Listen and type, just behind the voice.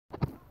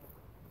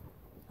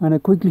I'm going to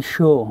quickly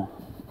show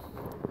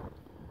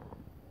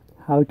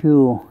how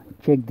to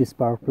check the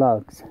spark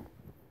plugs.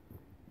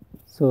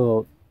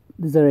 So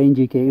these are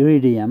NGK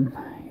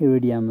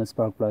iridium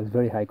spark plugs,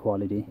 very high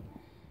quality.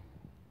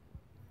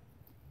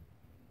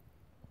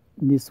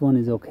 This one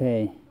is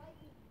okay,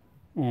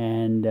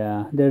 and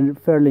they're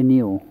fairly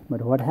new,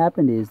 but what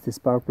happened is the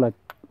spark plug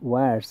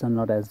wires are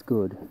not as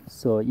good,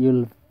 so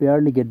you'll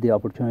barely get the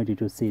opportunity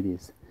to see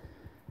this.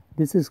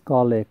 This is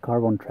called a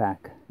carbon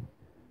track.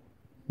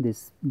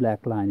 This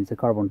black line is a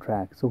carbon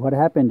track. So what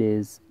happened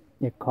is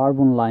a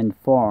carbon line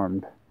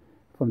formed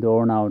from the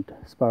worn out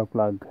spark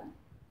plug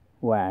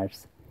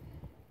wires,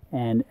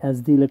 and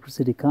as the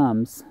electricity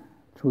comes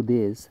through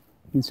this,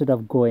 instead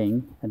of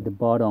going at the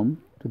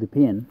bottom to the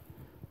pin,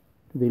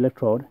 to the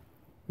electrode,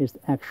 it's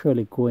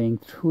actually going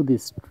through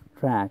this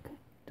track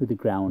to the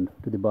ground,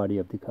 to the body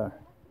of the car.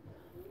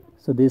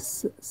 So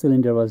this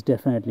cylinder was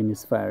definitely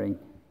misfiring.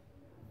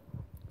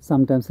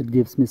 Sometimes it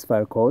gives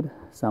misfire code.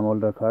 Some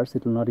older cars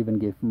it will not even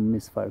give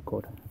misfire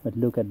code. But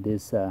look at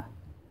this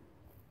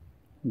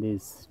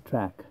this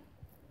track.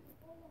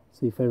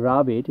 So if I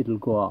rub it, it will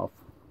go off.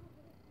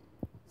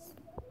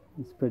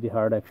 It's pretty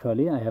hard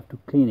actually. I have to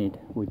clean it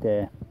with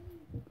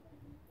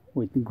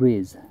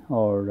grease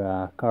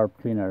or carb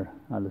cleaner.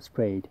 I'll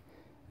spray it.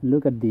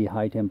 Look at the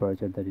high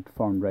temperature that it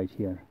formed right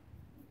here.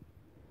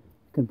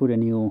 You can put a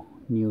new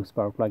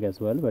spark plug as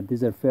well, but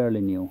these are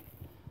fairly new.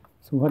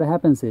 So what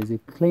happens is you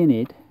clean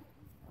it,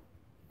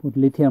 put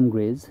lithium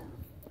grease.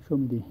 Show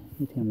me the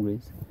lithium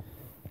grease.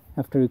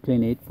 After you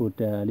clean it,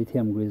 put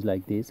lithium grease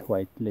like this,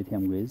 white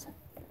lithium grease,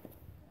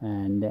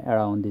 and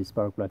around the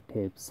spark plug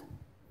tips,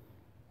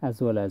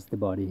 as well as the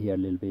body here a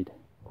little bit.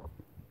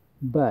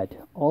 But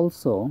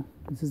also,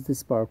 this is the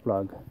spark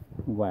plug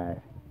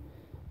wire.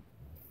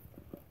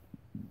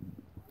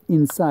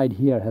 Inside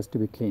here has to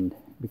be cleaned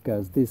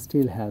because this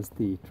still has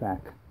the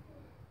track.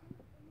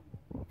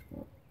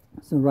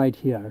 So right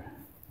here,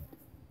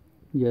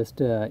 just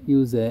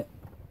use a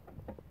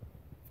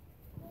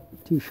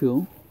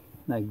tissue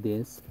like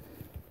this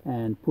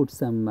and put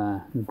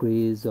some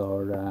grease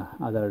or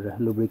other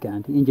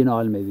lubricant, engine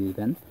oil maybe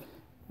even,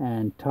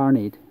 and turn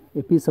it.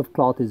 A piece of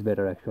cloth is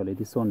better actually,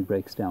 this one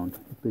breaks down.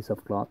 A piece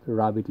of cloth,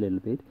 rub it a little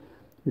bit.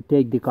 You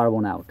take the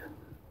carbon out.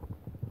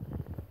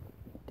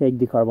 Take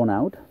the carbon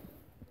out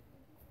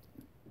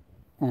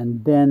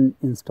and then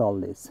install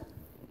this.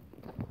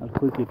 I'll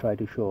quickly try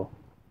to show.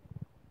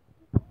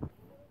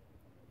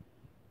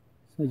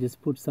 So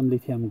just put some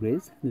lithium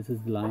grease. This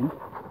is the line.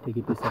 Take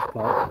a piece of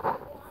cloth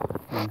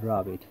and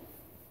rub it.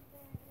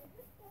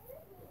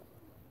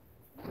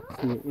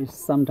 See,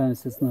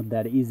 sometimes it's not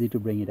that easy to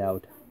bring it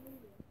out.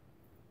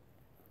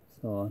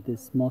 So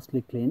this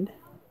mostly cleaned,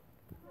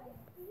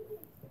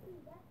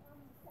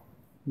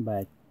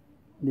 but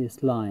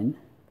this line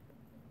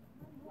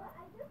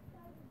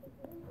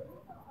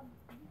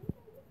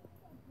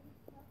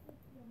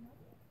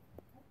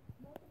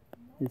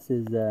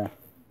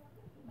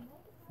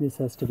this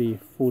has to be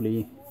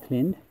fully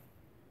cleaned.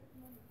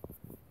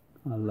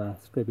 I'll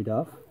scrape it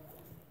off,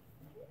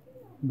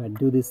 but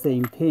do the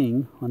same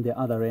thing on the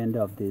other end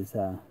of this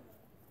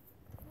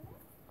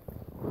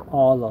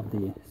all of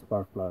the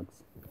spark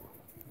plugs.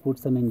 Put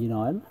some engine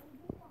oil,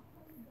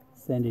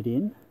 send it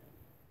in,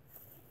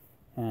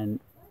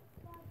 and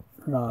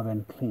rub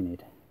and clean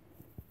it.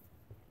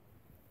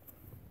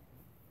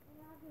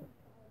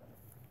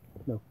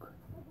 Look,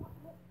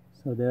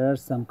 so there are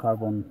some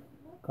carbon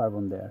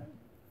there,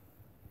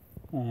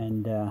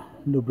 and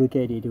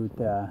lubricate it with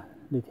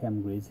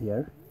lithium grease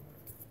here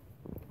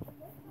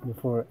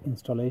before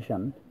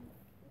installation.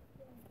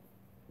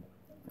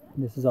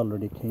 This is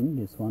already clean,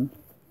 this one,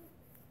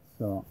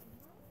 so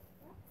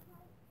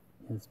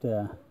just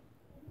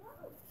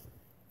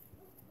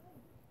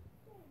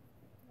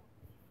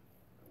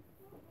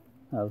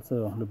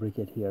also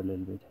lubricate here a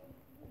little bit.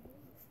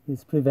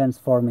 This prevents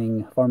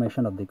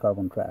formation of the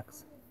carbon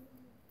tracks.